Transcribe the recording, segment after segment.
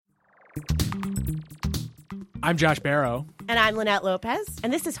I'm Josh Barrow. And I'm Lynette Lopez.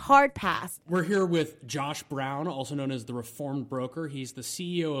 And this is Hard Pass. We're here with Josh Brown, also known as the Reformed Broker. He's the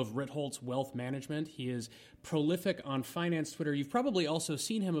CEO of Ritholtz Wealth Management. He is prolific on finance Twitter. You've probably also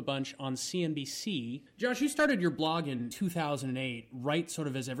seen him a bunch on CNBC. Josh, you started your blog in 2008, right sort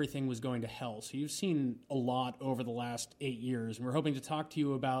of as everything was going to hell. So you've seen a lot over the last 8 years. And we're hoping to talk to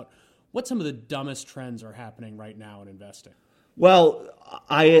you about what some of the dumbest trends are happening right now in investing. Well,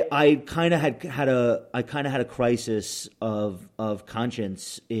 I kind of had a crisis of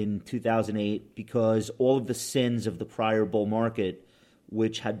conscience in 2008 because all of the sins of the prior bull market,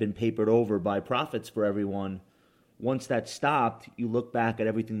 which had been papered over by profits for everyone, once that stopped, you look back at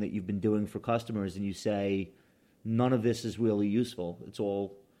everything that you've been doing for customers and you say, none of this is really useful. It's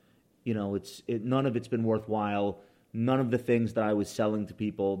all, none of it's been worthwhile. None of the things that I was selling to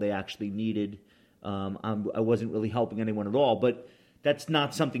people they actually needed. I wasn't really helping anyone at all, but that's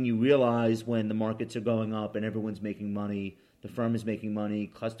not something you realize when the markets are going up and everyone's making money, the firm is making money,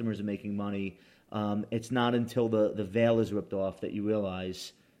 customers are making money. It's not until the veil is ripped off that you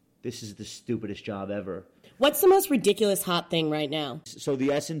realize this is the stupidest job ever. What's the most ridiculous hot thing right now? So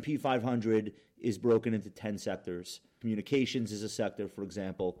the S&P 500 is broken into 10 sectors. Communications is a sector, for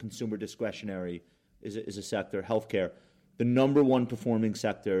example. Consumer discretionary is a sector. Healthcare. The number one performing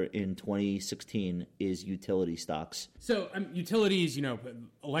sector in 2016 is utility stocks. So utilities,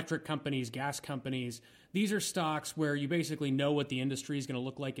 electric companies, gas companies, these are stocks where you basically know what the industry is going to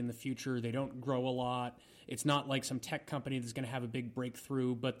look like in the future. They don't grow a lot. It's not like some tech company that's going to have a big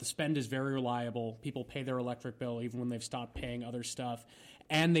breakthrough, but the spend is very reliable. People pay their electric bill even when they've stopped paying other stuff.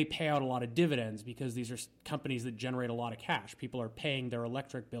 And they pay out a lot of dividends because these are companies that generate a lot of cash. People are paying their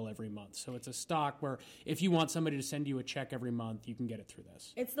electric bill every month. So it's a stock where if you want somebody to send you a check every month, you can get it through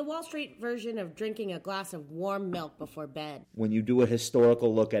this. It's the Wall Street version of drinking a glass of warm milk before bed. When you do a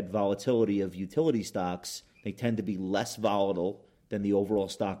historical look at volatility of utility stocks, they tend to be less volatile than the overall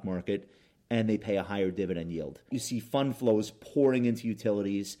stock market, and they pay a higher dividend yield. You see fund flows pouring into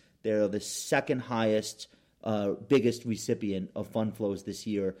utilities. They're the second highest biggest recipient of fund flows this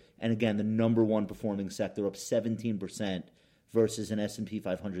year. And again, the number one performing sector, up 17% versus an S&P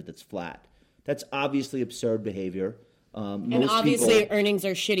 500 that's flat. That's obviously absurd behavior. And obviously earnings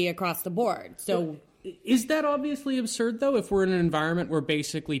are shitty across the board. So is that obviously absurd, though, if we're in an environment where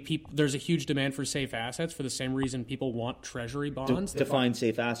basically there's a huge demand for safe assets for the same reason people want treasury bonds? Define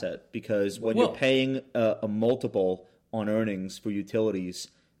safe asset, because when you're paying a multiple on earnings for utilities,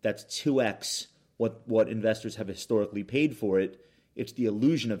 that's 2x what investors have historically paid for it. It's the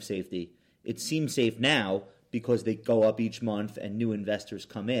illusion of safety. It seems safe now because they go up each month and new investors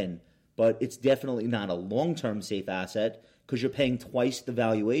come in, but it's definitely not a long-term safe asset because you're paying twice the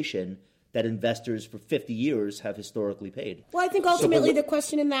valuation that investors for 50 years have historically paid. Well, I think ultimately the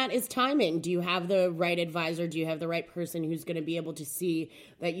question in that is timing. Do you have the right advisor? Do you have the right person who's going to be able to see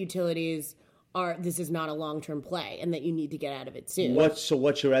that utilities this is not a long-term play and that you need to get out of it soon? So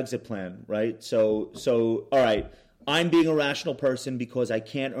what's your exit plan, right? So all right, I'm being a rational person because I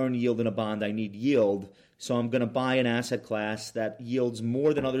can't earn yield in a bond. I need yield. So I'm going to buy an asset class that yields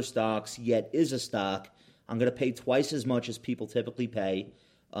more than other stocks, yet is a stock. I'm going to pay twice as much as people typically pay.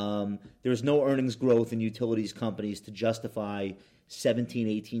 There's no earnings growth in utilities companies to justify 17,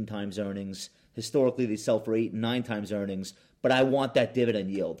 18 times earnings. Historically, they sell for 8 and 9 times earnings, but I want that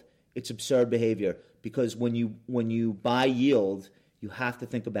dividend yield. It's absurd behavior because when you buy yield, you have to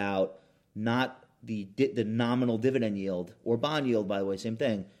think about not the nominal dividend yield or bond yield, by the way, same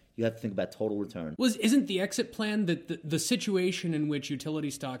thing. You have to think about total return. Isn't the exit plan that the situation in which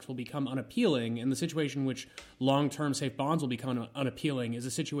utility stocks will become unappealing and the situation in which long-term safe bonds will become unappealing is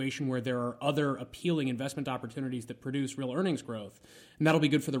a situation where there are other appealing investment opportunities that produce real earnings growth, and that'll be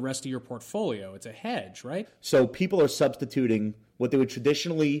good for the rest of your portfolio. It's a hedge, right? So people are substituting what they would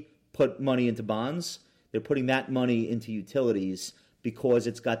traditionally put money into bonds. They're putting that money into utilities because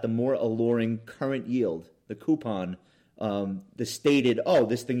it's got the more alluring current yield, the coupon, the stated,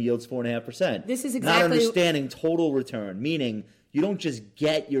 this thing yields 4.5%. This is exactly not understanding total return, meaning you don't just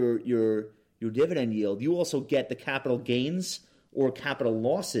get your dividend yield, you also get the capital gains or capital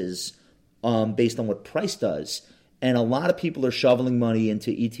losses based on what price does. And a lot of people are shoveling money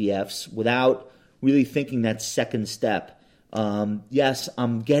into ETFs without really thinking that second step. Yes,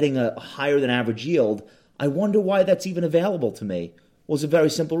 I'm getting a higher than average yield. I wonder why that's even available to me. Well, it's a very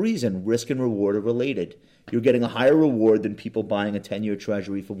simple reason. Risk and reward are related. You're getting a higher reward than people buying a 10-year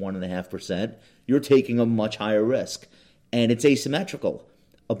treasury for 1.5%. You're taking a much higher risk. And it's asymmetrical.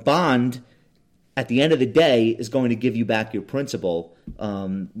 A bond, at the end of the day, is going to give you back your principal,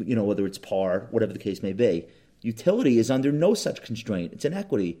 whether it's par, whatever the case may be. Utility is under no such constraint. It's an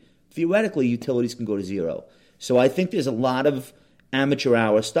equity. Theoretically, utilities can go to zero. So I think there's a lot of amateur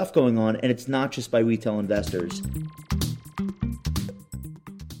hour stuff going on, and it's not just by retail investors.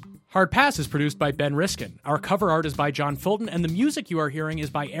 Hard Pass is produced by Ben Riskin. Our cover art is by John Fulton, and the music you are hearing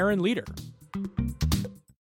is by Aaron Leader.